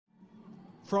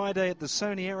Friday at the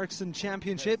Sony Ericsson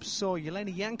Championships saw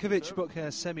Jelena Jankovic book her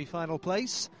semi-final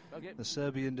place. The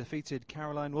Serbian defeated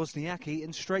Caroline Wozniacki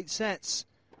in straight sets.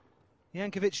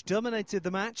 Jankovic dominated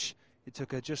the match. It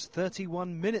took her just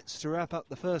 31 minutes to wrap up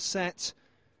the first set.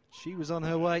 She was on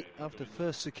her way after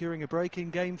first securing a break in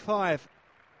Game 5.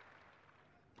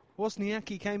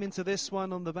 Wozniacki came into this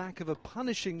one on the back of a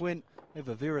punishing win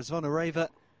over Vera Zvonareva.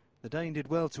 The Dane did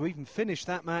well to even finish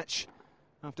that match.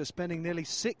 After spending nearly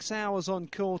 6 hours on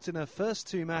court in her first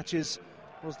two matches,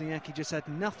 Wozniacki just had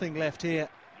nothing left here.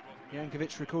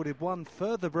 Jankovic recorded one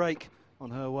further break on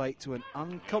her way to an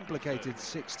uncomplicated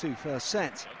 6-2 first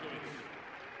set.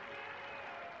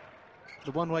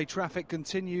 The one-way traffic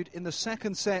continued in the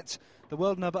second set. The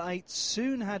world number 8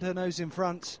 soon had her nose in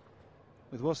front,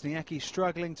 with Wozniacki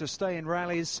struggling to stay in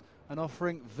rallies and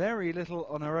offering very little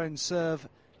on her own serve.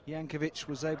 Jankovic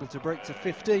was able to break to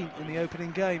 15 in the opening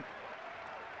game.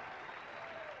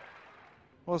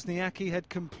 Wozniacki had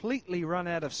completely run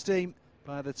out of steam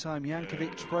by the time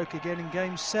Jankovic broke again in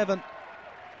Game 7.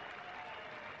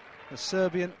 The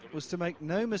Serbian was to make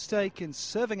no mistake in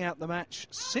serving out the match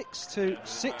 6-2,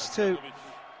 6-2.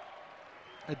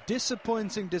 A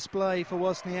disappointing display for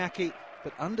Wozniacki,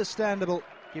 but understandable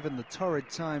given the torrid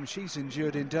time she's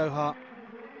endured in Doha.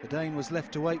 The Dane was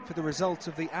left to wait for the result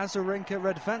of the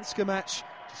Azarenka-Radwanska match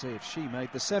to see if she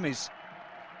made the semis.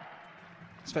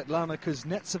 Svetlana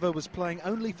Kuznetsova was playing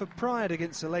only for pride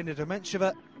against Elena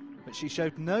Domencheva, but she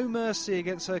showed no mercy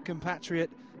against her compatriot,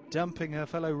 dumping her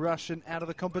fellow Russian out of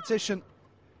the competition.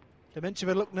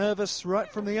 Domencheva looked nervous right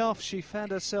from the off. She found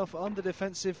herself on the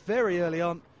defensive very early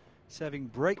on, serving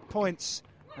break points,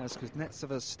 as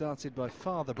Kuznetsova started by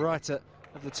far the brighter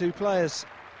of the two players.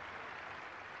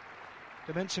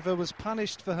 Domencheva was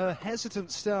punished for her hesitant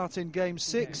start in Game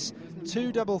 6.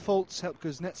 Two double faults helped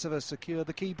Kuznetsova secure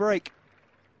the key break.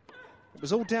 It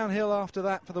was all downhill after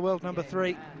that for the world number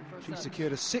 3. She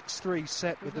secured a 6-3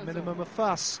 set with the minimum of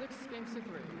fuss.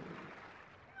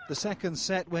 The second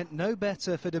set went no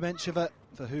better for Domencheva,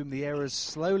 for whom the errors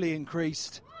slowly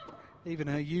increased. Even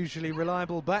her usually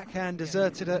reliable backhand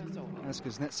deserted her, as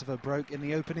Kuznetsova broke in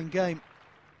the opening game.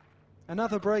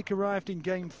 Another break arrived in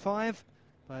Game 5.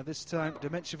 By this time,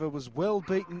 Domencheva was well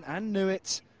beaten and knew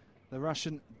it. The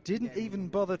Russian didn't even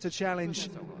bother to challenge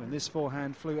when this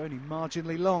forehand flew only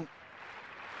marginally long.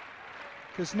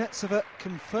 Kuznetsova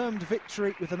confirmed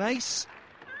victory with an ace.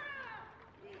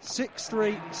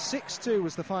 6-3, 6-2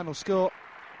 was the final score,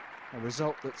 a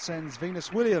result that sends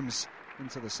Venus Williams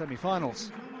into the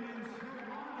semi-finals.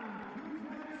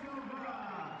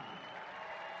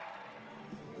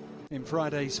 In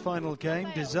Friday's final game,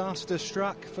 disaster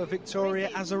struck for Victoria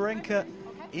Azarenka.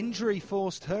 Injury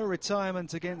forced her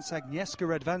retirement against Agnieszka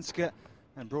Radwanska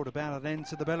and brought about an end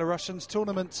to the Belarusians'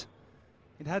 tournament.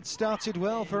 It had started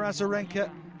well for Azarenka,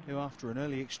 who after an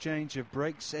early exchange of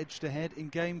breaks edged ahead in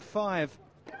Game 5.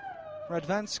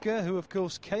 Radwanska, who of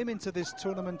course came into this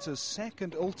tournament as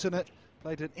second alternate,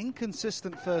 played an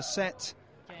inconsistent first set.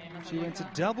 She went a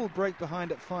double break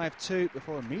behind at 5-2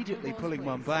 before immediately pulling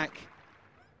one back.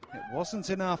 It wasn't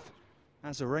enough.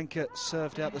 Azarenka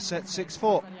served out the set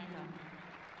 6-4.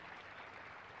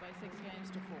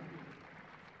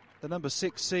 The number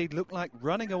 6 seed looked like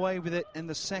running away with it in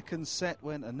the second set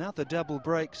when another double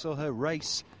break saw her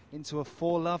race into a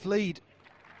 4-love lead.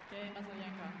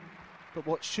 But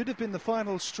what should have been the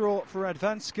final straw for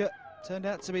Radwanska turned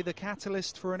out to be the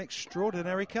catalyst for an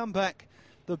extraordinary comeback.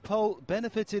 The Pole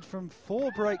benefited from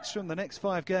 4 breaks from the next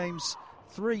 5 games.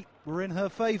 3 were in her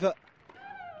favour.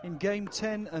 In Game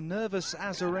 10, a nervous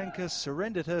Azarenka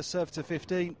surrendered her serve to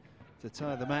 15 to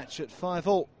tie the match at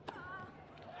 5-all.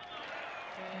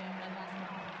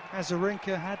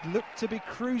 Azarenka had looked to be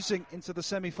cruising into the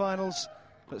semi-finals,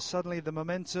 but suddenly the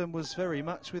momentum was very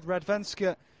much with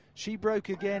Radwanska. She broke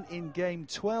again in Game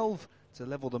 12 to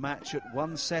level the match at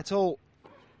 1-all.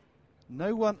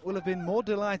 No one will have been more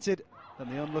delighted than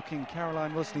the onlooking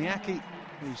Caroline Wozniacki,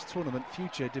 whose tournament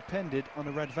future depended on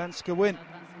a Radwanska win.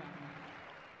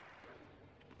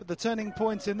 But the turning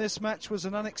point in this match was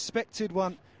an unexpected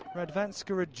one.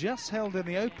 Radwanska had just held in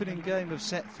the opening game of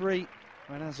set 3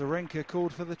 when Azarenka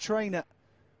called for the trainer.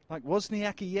 Like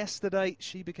Wozniacki yesterday,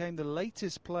 she became the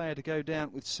latest player to go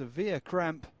down with severe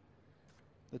cramp.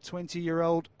 The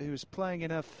 20-year-old, who was playing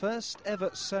in her first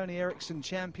ever Sony Ericsson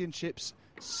Championships,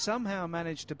 somehow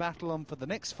managed to battle on for the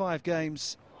next 5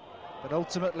 games. But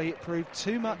ultimately it proved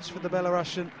too much for the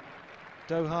Belarusian.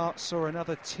 Doha saw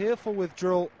another tearful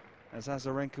withdrawal as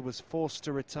Azarenka was forced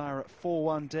to retire at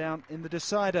 4-1 down in the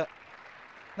decider.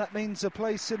 That means a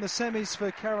place in the semis for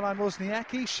Caroline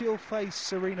Wozniacki. She'll face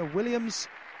Serena Williams.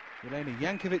 Jelena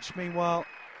Jankovic, meanwhile,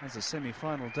 has a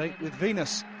semi-final date with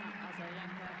Venus.